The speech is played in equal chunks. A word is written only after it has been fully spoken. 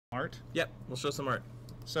art. Yep, we'll show some art.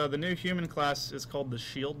 So the new human class is called the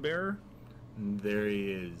Shieldbearer. There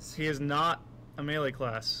he is. He is not a melee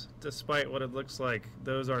class, despite what it looks like.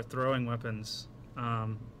 Those are throwing weapons.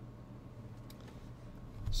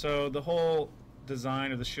 So the whole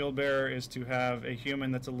design of the Shieldbearer is to have a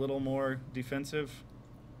human that's a little more defensive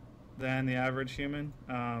than the average human,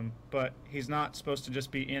 but he's not supposed to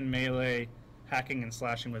just be in melee hacking and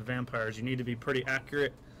slashing with vampires. You need to be pretty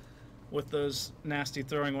accurate with those nasty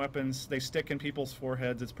throwing weapons. They stick in people's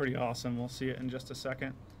foreheads. It's pretty awesome. We'll see it in just a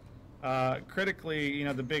second. Critically, you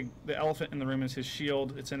know, the elephant in the room is his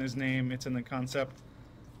shield. It's in his name. It's in the concept.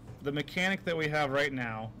 The mechanic that we have right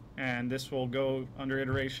now, and this will go under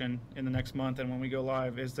iteration in the next month and when we go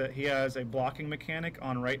live, is that he has a blocking mechanic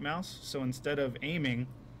on right mouse. So instead of aiming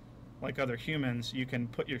like other humans, you can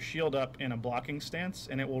put your shield up in a blocking stance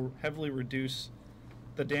and it will heavily reduce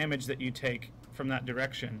the damage that you take from that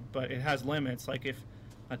direction. But it has limits. Like if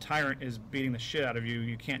a tyrant is beating the shit out of you,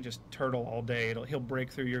 you can't just turtle all day. He'll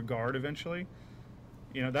break through your guard eventually.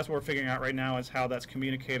 You know, that's what we're figuring out right now, is how that's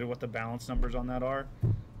communicated, what the balance numbers on that are.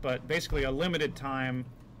 But basically a limited time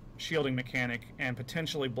shielding mechanic and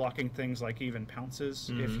potentially blocking things like even pounces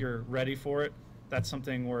if you're ready for it. That's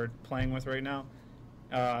something we're playing with right now.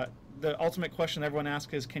 The ultimate question everyone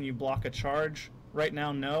asks is, can you block a charge? Right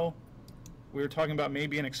now, no. We were talking about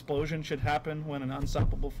maybe an explosion should happen when an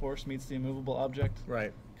unstoppable force meets the immovable object.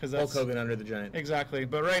 Right. Because Hulk Hogan under the giant. Exactly.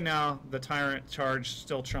 But right now, the tyrant charge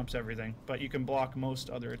still trumps everything. But you can block most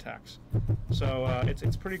other attacks. So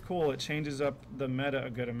it's pretty cool. It changes up the meta a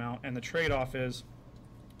good amount. And the trade-off is,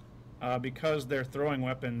 because they're throwing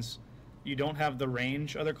weapons, you don't have the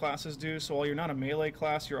range other classes do. So while you're not a melee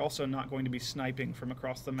class, you're also not going to be sniping from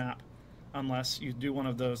across the map, unless you do one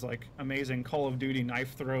of those like amazing Call of Duty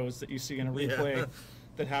knife throws that you see in a replay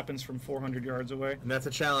that happens from 400 yards away. And that's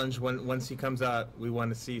a challenge. Once he comes out, we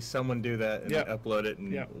want to see someone do that and upload it,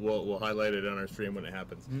 and we'll highlight it on our stream when it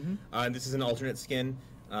happens. And this is an alternate skin.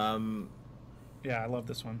 Yeah, I love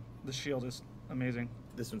this one. The shield is amazing.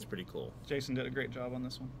 This one's pretty cool. Jason did a great job on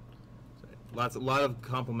this one. A lot of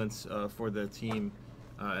compliments for the team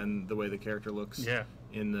and the way the character looks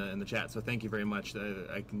in the chat. So thank you very much.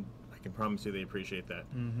 I can promise you they appreciate that.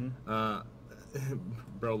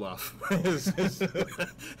 Broloff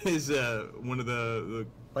is one of the.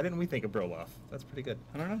 Why didn't we think of Broloff? That's pretty good.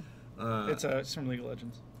 I don't know. It's from League of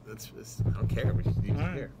Legends. I don't care. We just use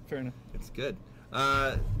it here. Fair enough. It's good.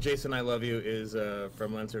 Jason, I love you is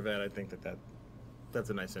from Lancer Vet. I think that's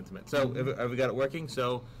a nice sentiment. So have we got it working?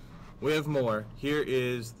 So we have more. Here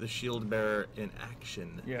is the Shieldbearer in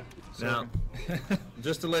action. Yeah. Now,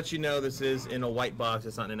 just to let you know, this is in a white box.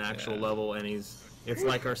 It's not an actual level, and it's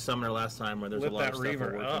like our summoner last time, where there's a lot of stuff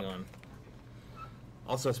we're working on.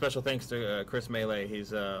 Also, special thanks to Chris Melee.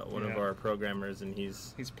 He's one of our programmers, and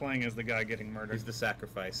he's playing as the guy getting murdered. He's the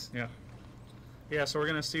sacrifice. Yeah. Yeah, so we're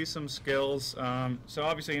going to see some skills. So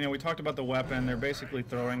obviously, you know, we talked about the weapon. They're basically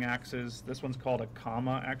throwing axes. This one's called a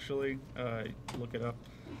Kama, actually. Look it up.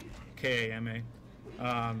 K-A-M-A.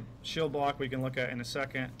 Shield block we can look at in a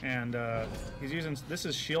second. And he's using, this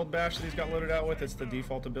is Shield Bash that he's got loaded out with. It's the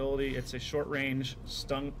default ability. It's a short-range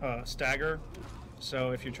stagger.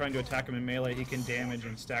 So if you're trying to attack him in melee, he can damage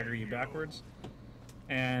and stagger you backwards.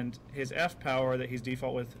 And his F power that he's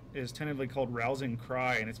default with is tentatively called Rousing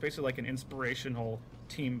Cry, and it's basically like an inspirational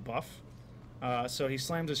team buff. So he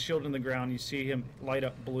slams his shield in the ground, you see him light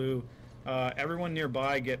up blue. Everyone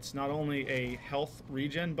nearby gets not only a health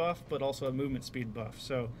regen buff, but also a movement speed buff.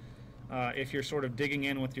 So if you're sort of digging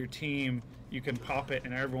in with your team, you can pop it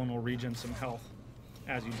and everyone will regen some health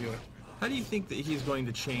as you do it. How do you think that he's going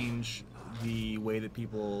to change the way that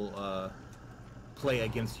people play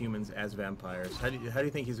against humans as vampires? How do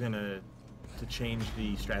you think he's going to change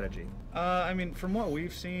the strategy? I mean, from what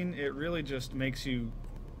we've seen, it really just makes you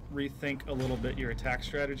rethink a little bit your attack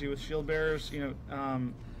strategy with shield bearers. You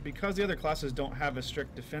know, because the other classes don't have a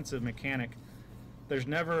strict defensive mechanic, there's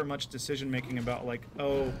never much decision making about like,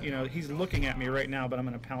 oh, you know, he's looking at me right now, but I'm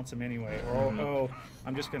going to pounce him anyway, or oh,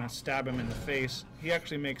 I'm just going to stab him in the face. He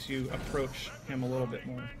actually makes you approach him a little bit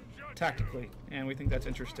more tactically, and we think that's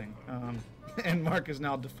interesting. And Mark is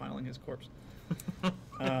now defiling his corpse.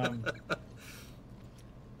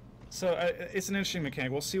 So it's an interesting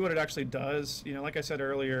mechanic. We'll see what it actually does. You know, like I said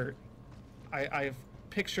earlier, I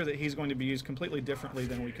picture that he's going to be used completely differently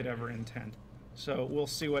than we could ever intend. So we'll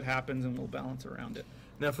see what happens, and we'll balance around it.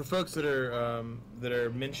 Now, for folks that are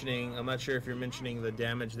mentioning, I'm not sure if you're mentioning the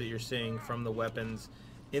damage that you're seeing from the weapons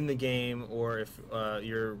in the game, or if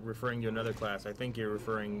you're referring to another class, I think you're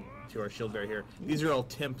referring to our Shieldbearer here. These are all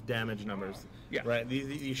temp damage numbers. Yeah. Right?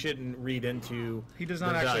 You shouldn't read into He does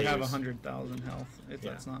not actually have values. 100,000 health.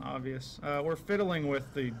 That's not obvious. We're fiddling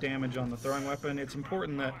with the damage on the throwing weapon. It's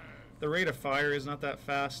important that the rate of fire is not that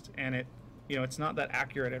fast, and it's not that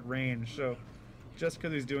accurate at range. So just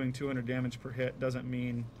because he's doing 200 damage per hit doesn't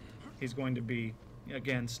mean he's going to be,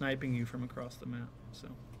 again, sniping you from across the map. So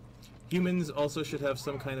Humans also should have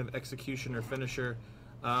some kind of execution or finisher.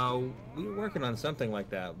 We're working on something like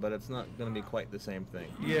that, but it's not going to be quite the same thing.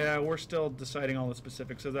 Yeah, we're still deciding all the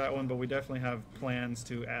specifics of that one, but we definitely have plans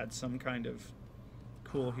to add some kind of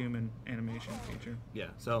cool human animation feature. Yeah,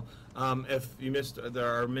 so if you missed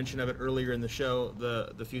our mention of it earlier in the show,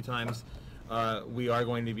 the few times, we are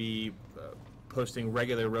going to be posting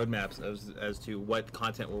regular roadmaps as to what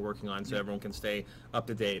content we're working on, so everyone can stay up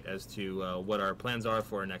to date as to what our plans are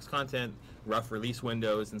for our next content, rough release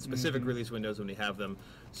windows, and specific release windows when we have them.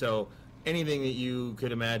 So anything that you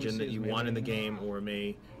could imagine that you want in the game or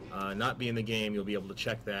may not be in the game, you'll be able to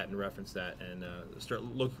check that and reference that and start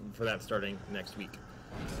looking for that starting next week.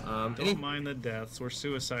 Don't mind the deaths. We're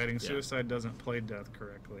suiciding. Yeah. Suicide doesn't play death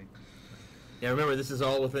correctly. Yeah, remember, this is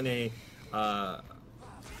all within a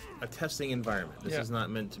testing environment. This is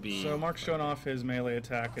not meant to be... So Mark's showing off his melee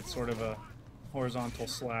attack. It's sort of a horizontal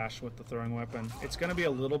slash with the throwing weapon. It's going to be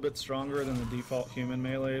a little bit stronger than the default human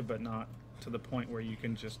melee, but not to the point where you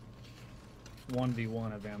can just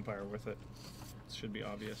 1v1 a vampire with it. It should be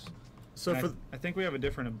obvious. So I think we have a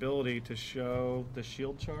different ability to show the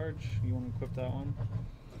shield charge. You want to equip that one?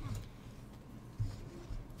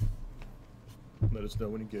 Let us know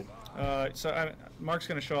when you get. Mark's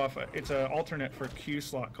going to show off. It's an alternate for Q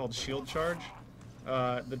slot called Shield Charge.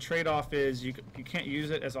 The trade-off is you can't use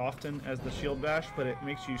it as often as the Shield Bash, but it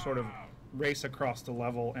makes you sort of race across the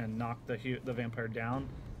level and knock the vampire down.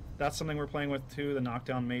 That's something we're playing with too. The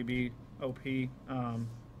knockdown may be OP.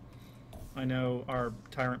 I know our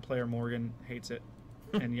Tyrant player Morgan hates it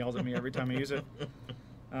and yells at me every time I use it.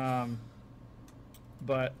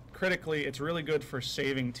 But critically, it's really good for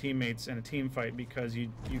saving teammates in a team fight because you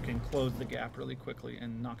can close the gap really quickly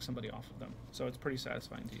and knock somebody off of them. So it's pretty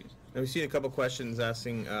satisfying to use. Now, we've seen a couple questions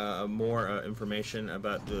asking more information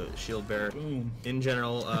about the Shieldbearer. Boom. In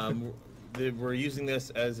general. We're using this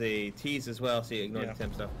as a tease as well, so you ignore the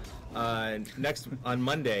temp stuff. Next, on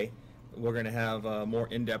Monday, we're going to have a more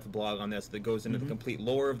in-depth blog on this that goes into the complete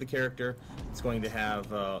lore of the character. It's going to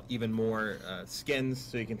have even more skins,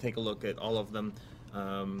 so you can take a look at all of them.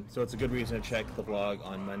 So it's a good reason to check the blog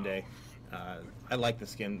on Monday. I like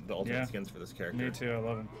the alternate skins for this character. Me too, I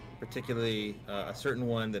love them. Particularly a certain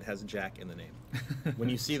one that has Jack in the name. When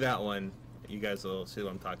you see that one, you guys will see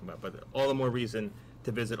what I'm talking about. But all the more reason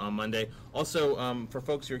to visit on Monday. Also, for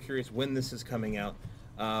folks who are curious when this is coming out,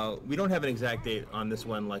 we don't have an exact date on this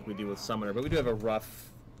one like we do with Summoner, but we do have a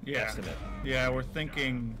rough estimate. Yeah, we're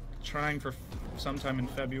trying for sometime in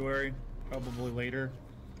February, probably later.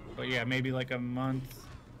 But yeah, maybe like a month,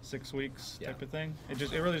 6 weeks type of thing. It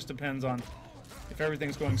really just depends on if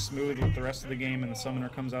everything's going smooth with the rest of the game and the Summoner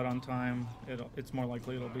comes out on time. It's more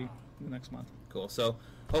likely it'll be the next month. Cool. So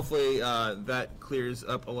hopefully that clears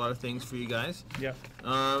up a lot of things for you guys. Yeah.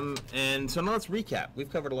 And so now let's recap.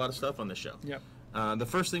 We've covered a lot of stuff on this show. Yep. The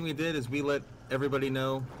first thing we did is we let everybody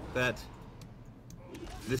know that